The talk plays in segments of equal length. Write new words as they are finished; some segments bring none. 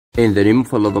In the name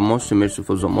of Allah, the most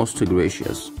merciful, the most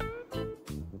gracious.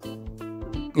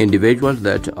 Individuals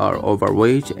that are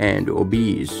overweight and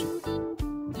obese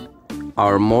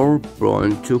are more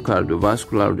prone to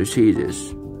cardiovascular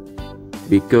diseases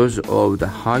because of the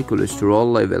high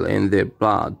cholesterol level in their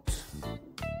blood.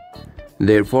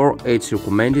 Therefore, it's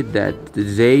recommended that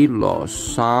they lose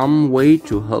some weight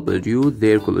to help reduce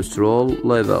their cholesterol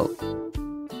level.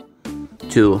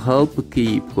 To help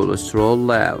keep cholesterol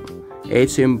low,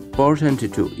 it's important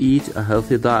to eat a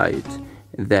healthy diet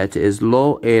that is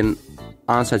low in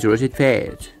unsaturated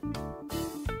fat.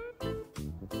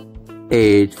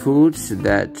 Eat foods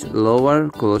that lower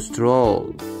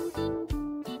cholesterol.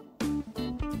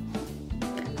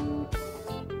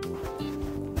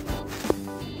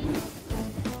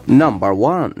 Number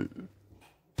 1.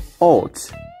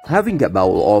 Oats. Having a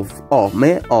bowl of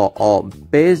oatmeal or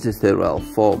based cereal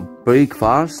for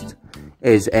breakfast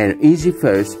is an easy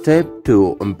first step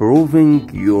to improving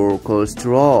your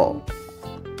cholesterol.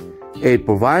 It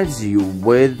provides you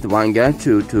with 1 gram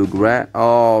to 2 grams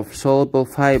of soluble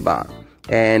fiber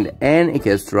and an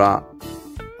extra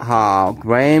half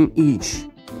gram each.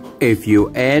 If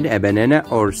you add a banana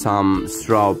or some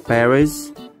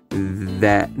strawberries,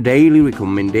 the daily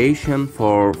recommendation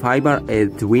for fiber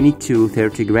is 20 to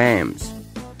 30 grams,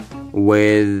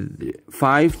 with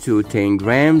 5 to 10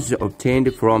 grams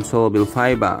obtained from soluble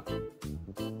fiber.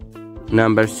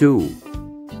 Number 2.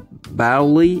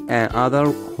 Barley and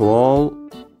other whole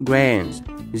grains.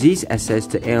 These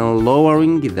assist in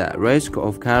lowering the risk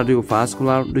of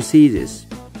cardiovascular diseases,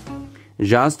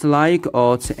 just like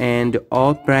oats and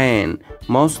oat bran,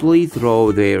 mostly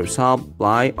through their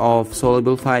supply of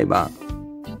soluble fiber.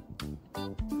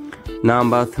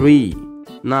 Number 3.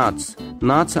 Nuts.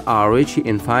 Nuts are rich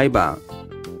in fiber,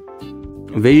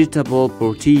 vegetable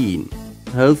protein,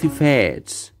 healthy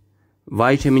fats,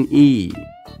 vitamin E,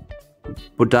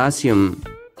 potassium,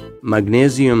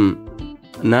 magnesium,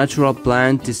 natural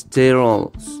plant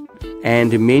sterols,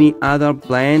 and many other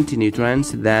plant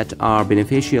nutrients that are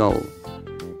beneficial.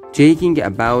 Taking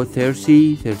about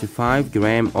 30-35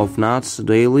 grams of nuts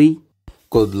daily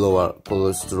could lower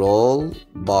cholesterol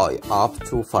by up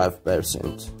to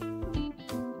 5%.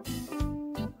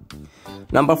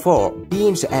 Number 4.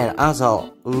 Beans and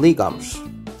other legumes.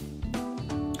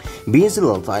 Beans,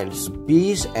 lentils,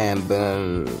 peas, and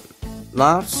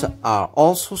nuts are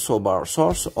also super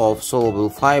source of soluble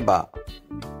fiber.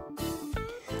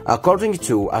 According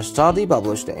to a study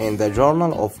published in the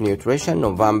Journal of Nutrition,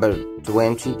 November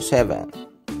 27,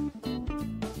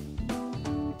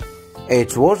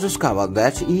 it was discovered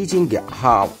that eating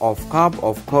half of cup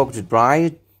of cooked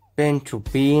dried pinto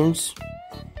beans,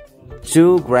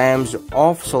 2 grams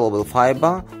of soluble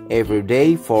fiber every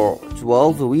day for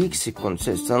 12 weeks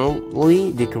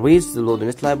consistently decreased the low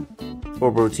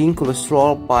protein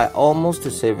cholesterol by almost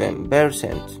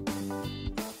 7%.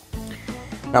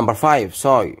 Number 5.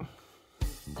 Soy.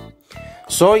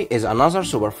 Soy is another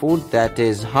superfood that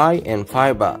is high in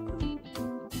fiber,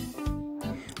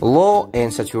 low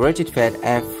in saturated fat,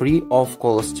 and free of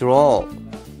cholesterol.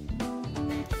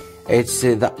 It's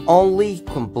the only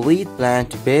complete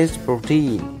plant-based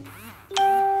protein,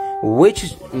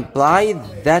 which implies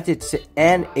that it's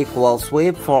an equal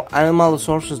swap for animal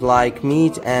sources like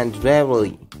meat and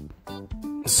dairy.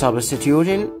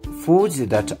 Substituting foods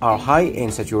that are high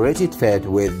in saturated fat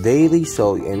with daily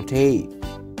soy intake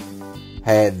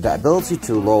had the ability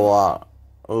to lower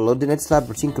low-net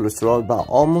protein cholesterol by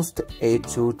almost 8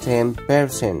 to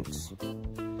 10%,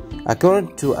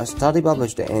 according to a study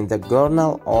published in the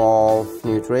Journal of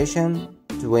Nutrition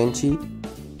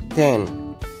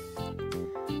 2010.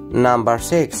 Number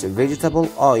 6. Vegetable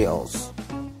oils.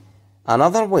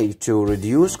 Another way to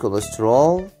reduce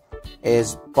cholesterol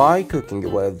is by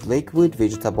cooking with liquid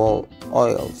vegetable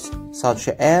oils such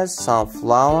as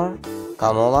sunflower,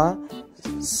 canola,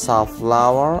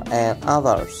 safflower, and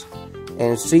others,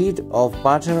 instead of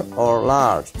butter or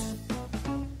lard.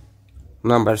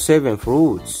 Number 7.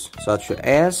 Fruits such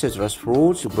as citrus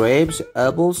fruits, grapes,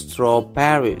 apples,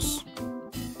 strawberries.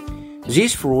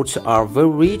 These fruits are very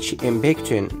rich in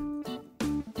pectin,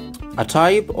 a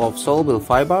type of soluble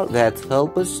fiber that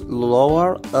helps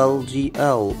lower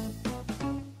LDL.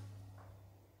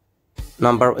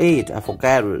 Number 8.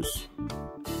 Avocados.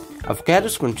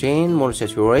 Avocados contain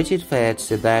monounsaturated fats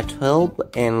that help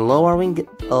in lowering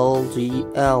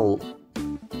LDL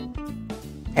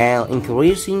and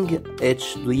increasing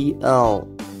HDL,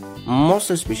 most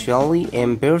especially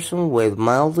in persons with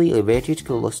mildly elevated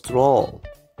cholesterol.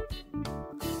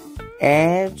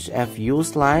 Add a few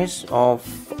slices of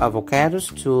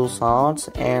avocados to salads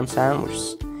and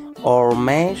sandwiches, or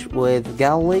mash with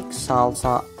garlic,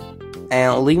 salsa,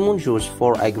 and lemon juice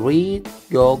for a great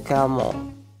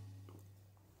guacamole.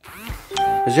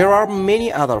 There are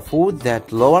many other foods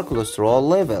that lower cholesterol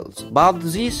levels, but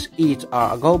these eats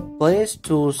are a good place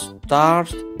to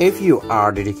start if you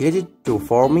are dedicated to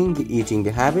forming eating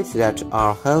habits that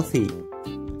are healthy.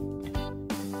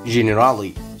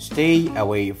 Generally, stay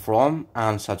away from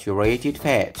unsaturated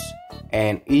fats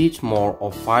and eat more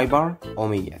of fiber,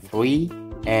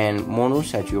 omega-3, and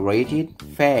monosaturated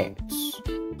fats.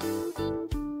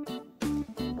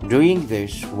 Doing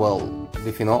this will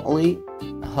definitely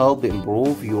help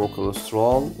improve your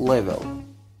cholesterol level.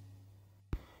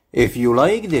 If you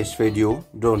like this video,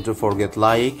 don't forget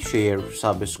like, share,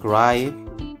 subscribe.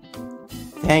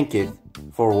 Thank you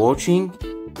for watching.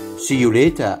 See you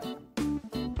later.